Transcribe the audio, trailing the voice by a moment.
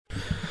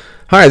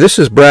Hi, this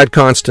is Brad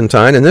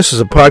Constantine, and this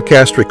is a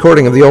podcast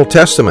recording of the Old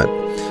Testament.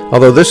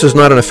 Although this is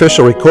not an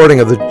official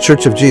recording of the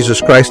Church of Jesus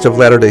Christ of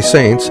Latter-day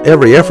Saints,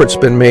 every effort's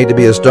been made to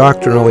be as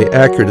doctrinally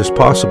accurate as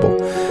possible.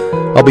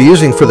 I'll be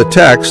using for the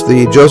text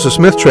the Joseph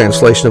Smith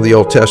translation of the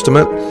Old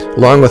Testament,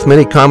 along with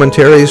many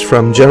commentaries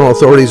from general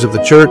authorities of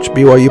the Church,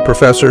 BYU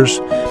professors,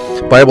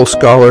 Bible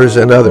scholars,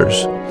 and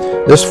others.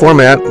 This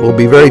format will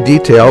be very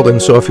detailed,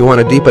 and so if you want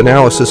a deep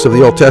analysis of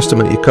the Old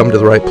Testament, you come to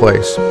the right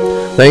place.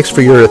 Thanks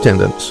for your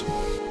attendance.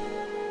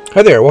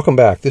 Hi there, welcome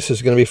back. This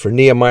is going to be for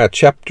Nehemiah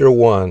chapter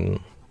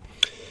 1.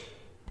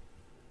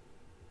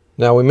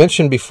 Now, we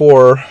mentioned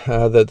before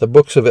that the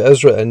books of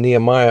Ezra and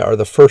Nehemiah are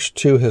the last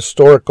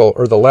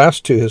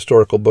two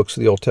historical books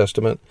of the Old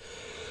Testament.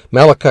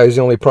 Malachi is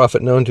the only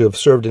prophet known to have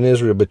served in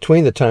Israel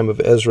between the time of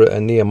Ezra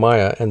and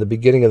Nehemiah and the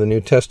beginning of the New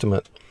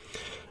Testament.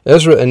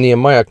 Ezra and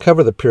Nehemiah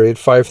cover the period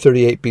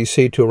 538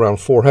 BC to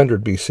around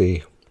 400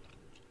 BC.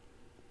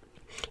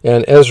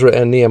 And Ezra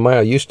and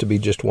Nehemiah used to be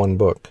just one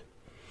book.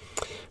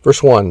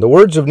 Verse 1, the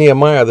words of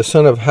Nehemiah the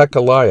son of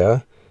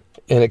Hakaliah,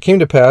 and it came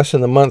to pass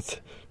in the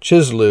month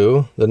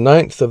Chislew, the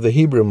 9th of the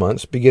Hebrew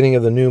months, beginning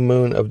of the new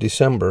moon of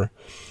December,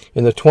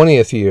 in the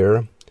 20th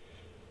year,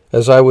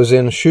 as I was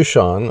in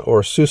Shushan,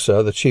 or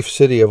Susa, the chief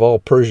city of all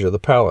Persia, the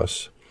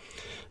palace,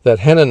 that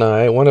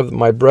Hanani, one of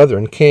my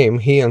brethren, came,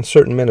 he and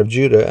certain men of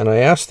Judah, and I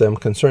asked them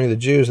concerning the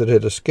Jews that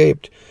had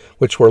escaped,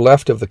 which were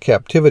left of the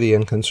captivity,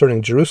 and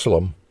concerning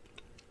Jerusalem.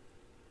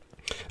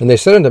 And they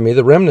said unto me,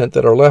 the remnant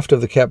that are left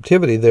of the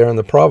captivity there in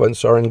the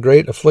province are in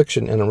great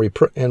affliction and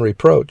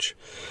reproach.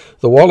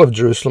 The wall of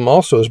Jerusalem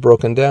also is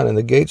broken down, and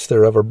the gates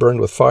thereof are burned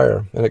with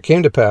fire. And it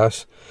came to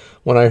pass,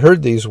 when I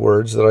heard these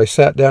words, that I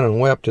sat down and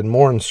wept and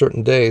mourned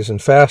certain days,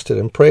 and fasted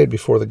and prayed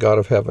before the God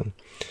of heaven,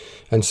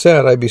 and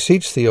said, I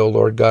beseech thee, O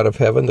Lord God of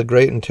heaven, the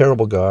great and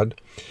terrible God,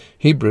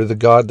 Hebrew, the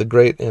God, the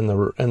great and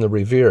the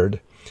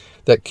revered,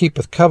 that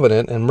keepeth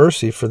covenant and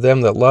mercy for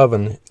them that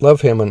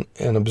love him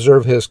and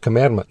observe his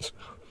commandments.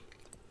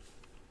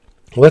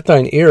 Let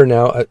thine ear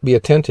now be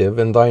attentive,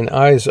 and thine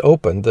eyes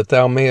opened, that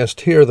thou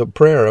mayest hear the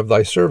prayer of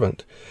thy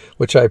servant,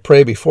 which I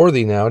pray before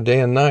thee now day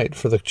and night,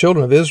 for the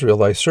children of Israel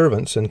thy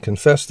servants, and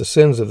confess the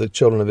sins of the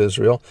children of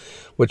Israel,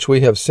 which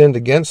we have sinned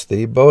against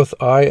thee. Both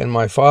I and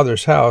my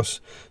father's house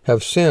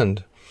have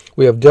sinned.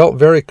 We have dealt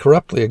very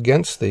corruptly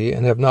against thee,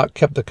 and have not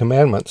kept the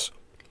commandments,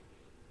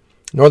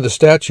 nor the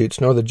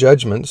statutes, nor the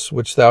judgments,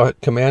 which thou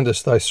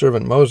commandest thy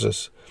servant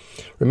Moses.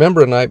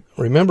 Remember,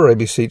 I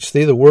beseech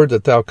thee, the word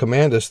that thou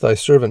commandest thy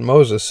servant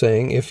Moses,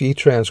 saying, If ye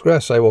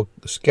transgress, I will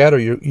scatter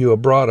you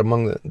abroad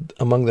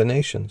among the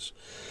nations.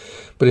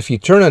 But if ye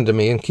turn unto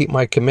me, and keep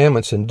my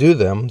commandments, and do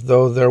them,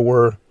 though there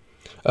were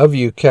of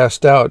you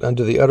cast out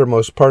unto the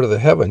uttermost part of the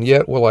heaven,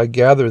 yet will I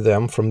gather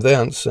them from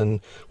thence, and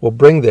will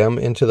bring them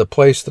into the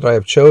place that I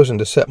have chosen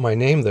to set my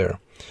name there.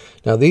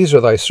 Now these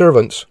are thy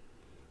servants,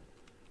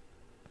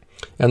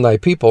 and thy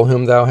people,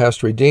 whom thou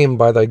hast redeemed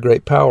by thy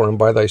great power and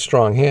by thy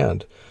strong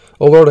hand.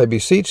 O Lord, I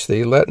beseech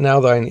thee, let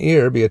now thine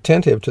ear be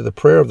attentive to the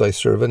prayer of thy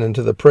servant, and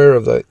to the prayer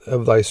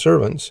of thy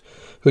servants,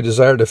 who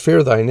desire to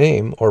fear thy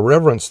name, or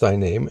reverence thy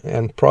name,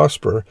 and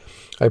prosper.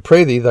 I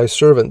pray thee, thy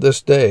servant,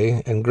 this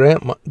day, and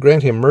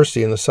grant him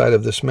mercy in the sight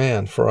of this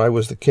man, for I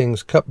was the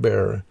king's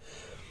cupbearer.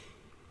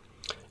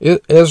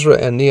 Ezra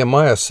and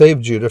Nehemiah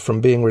saved Judah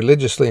from being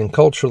religiously and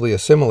culturally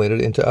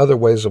assimilated into other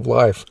ways of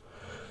life,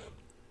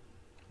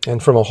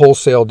 and from a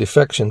wholesale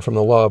defection from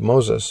the law of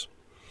Moses.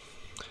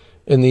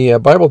 In the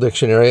Bible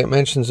dictionary, it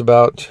mentions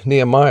about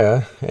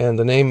Nehemiah, and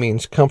the name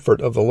means comfort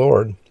of the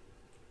Lord.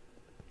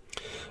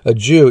 A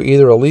Jew,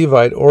 either a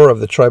Levite or of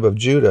the tribe of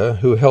Judah,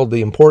 who held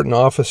the important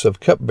office of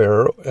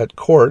cupbearer at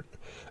court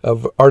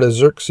of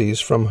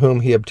Artaxerxes, from whom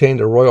he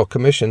obtained a royal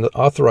commission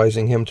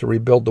authorizing him to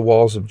rebuild the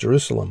walls of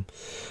Jerusalem.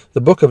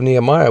 The book of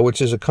Nehemiah,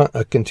 which is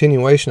a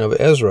continuation of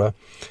Ezra,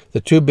 the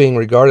two being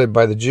regarded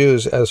by the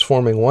Jews as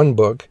forming one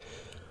book,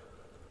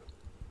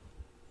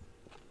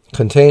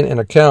 contain an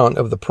account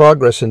of the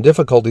progress and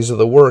difficulties of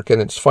the work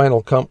and its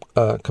final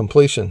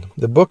completion.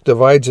 The book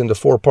divides into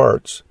 4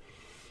 parts.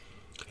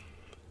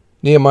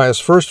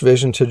 Nehemiah's first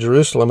vision to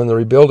Jerusalem and the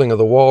rebuilding of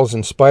the walls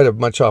in spite of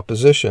much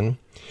opposition,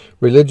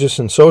 religious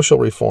and social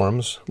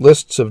reforms,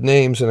 lists of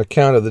names and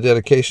account of the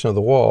dedication of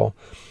the wall,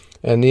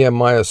 and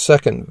Nehemiah's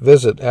second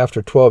visit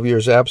after 12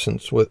 years'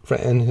 absence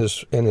and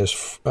his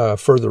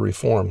further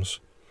reforms.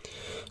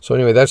 So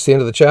anyway, that's the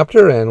end of the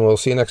chapter, and we'll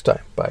see you next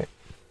time. Bye.